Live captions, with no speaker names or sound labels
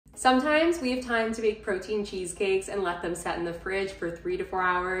Sometimes we have time to make protein cheesecakes and let them set in the fridge for 3 to 4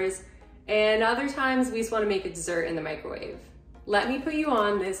 hours. And other times we just want to make a dessert in the microwave. Let me put you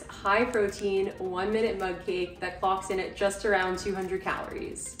on this high protein 1-minute mug cake that clocks in at just around 200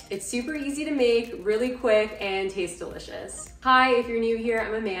 calories. It's super easy to make, really quick, and tastes delicious. Hi, if you're new here,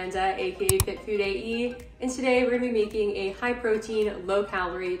 I'm Amanda, aka Fit Food AE, and today we're gonna be making a high protein, low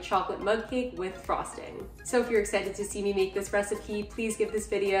calorie chocolate mug cake with frosting. So if you're excited to see me make this recipe, please give this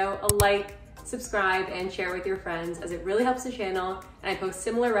video a like, subscribe, and share with your friends as it really helps the channel, and I post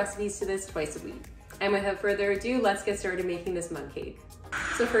similar recipes to this twice a week. And without further ado, let's get started making this mug cake.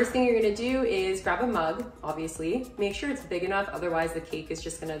 So first thing you're gonna do is grab a mug, obviously. Make sure it's big enough, otherwise the cake is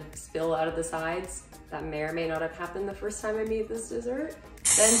just gonna spill out of the sides. That may or may not have happened the first time I made this dessert.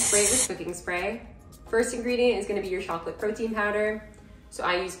 Then spray it with cooking spray. First ingredient is gonna be your chocolate protein powder. So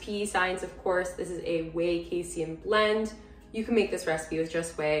I use PE Science, of course. This is a whey casein blend. You can make this recipe with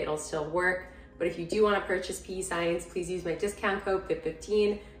just whey, it'll still work. But if you do wanna purchase PE Science, please use my discount code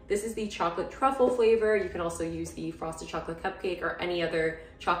FIT15. This is the chocolate truffle flavor. You can also use the frosted chocolate cupcake or any other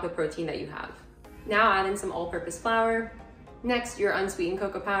chocolate protein that you have. Now add in some all-purpose flour. Next, your unsweetened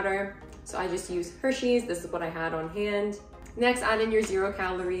cocoa powder. So I just use Hershey's. This is what I had on hand. Next, add in your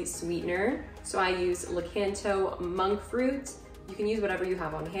 0-calorie sweetener. So I use Lakanto monk fruit. You can use whatever you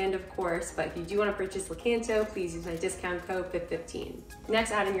have on hand, of course, but if you do want to purchase Lakanto, please use my discount code FIT15.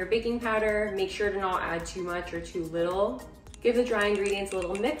 Next, add in your baking powder. Make sure to not add too much or too little. Give the dry ingredients a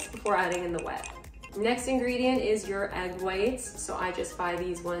little mix before adding in the wet. Next ingredient is your egg whites. So I just buy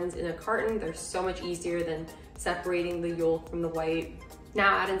these ones in a carton. They're so much easier than separating the yolk from the white.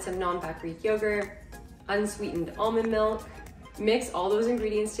 Now add in some non-fat Greek yogurt, unsweetened almond milk. Mix all those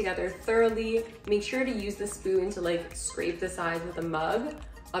ingredients together thoroughly. Make sure to use the spoon to scrape the sides with a mug.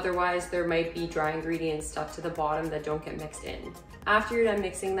 Otherwise, there might be dry ingredients stuck to the bottom that don't get mixed in. After you're done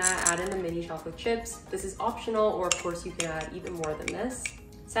mixing that, add in the mini chocolate chips. This is optional, or of course you can add even more than this.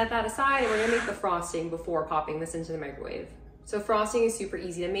 Set that aside, and we're gonna make the frosting before popping this into the microwave. So frosting is super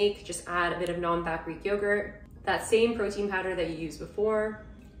easy to make. Just add a bit of non-fat Greek yogurt, that same protein powder that you used before,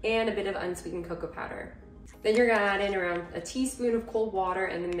 and a bit of unsweetened cocoa powder. Then you're gonna add in around a teaspoon of cold water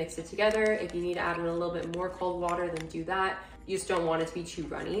and then mix it together. If you need to add in a little bit more cold water, then do that. You just don't want it to be too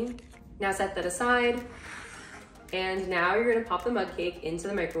runny. Now set that aside. And now you're gonna pop the mug cake into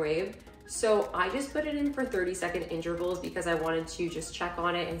the microwave. So I just put it in for 30-second intervals because I wanted to just check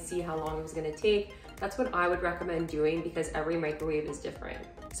on it and see how long it was gonna take. That's what I would recommend doing because every microwave is different.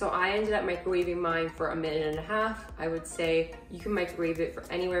 So I ended up microwaving mine for 1.5 minutes. I would say you can microwave it for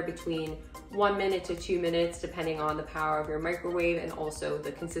anywhere between 1 minute to 2 minutes, depending on the power of your microwave and also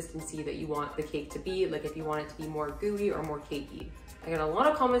the consistency that you want the cake to be. Like if you want it to be more gooey or more cakey. I got a lot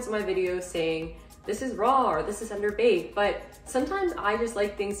of comments in my videos saying, this is raw or this is underbaked, but sometimes I just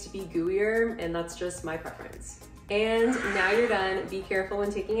like things to be gooier and that's just my preference. And now you're done. Be careful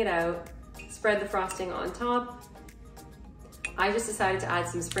when taking it out. Spread the frosting on top. I just decided to add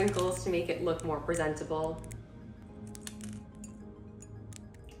some sprinkles to make it look more presentable.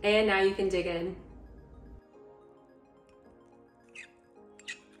 And now you can dig in.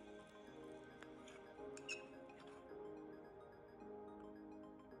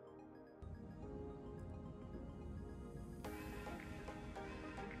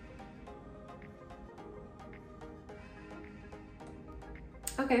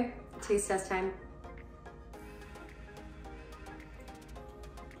 Okay, taste test time.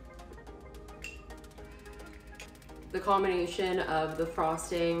 The combination of the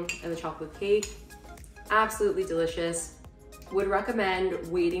frosting and the chocolate cake, absolutely delicious. Would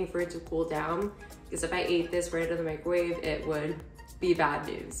recommend waiting for it to cool down because if I ate this right out of the microwave, it would be bad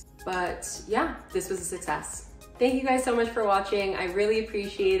news. But yeah, this was a success. Thank you guys so much for watching. I really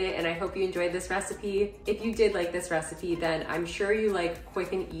appreciate it and I hope you enjoyed this recipe. If you did like this recipe, then I'm sure you like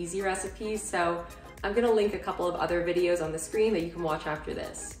quick and easy recipes. So I'm gonna link a couple of other videos on the screen that you can watch after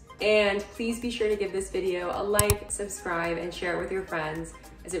this. And please be sure to give this video a like, subscribe, and share it with your friends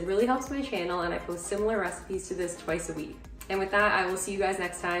as it really helps my channel and I post similar recipes to this twice a week. And with that, I will see you guys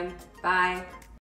next time. Bye.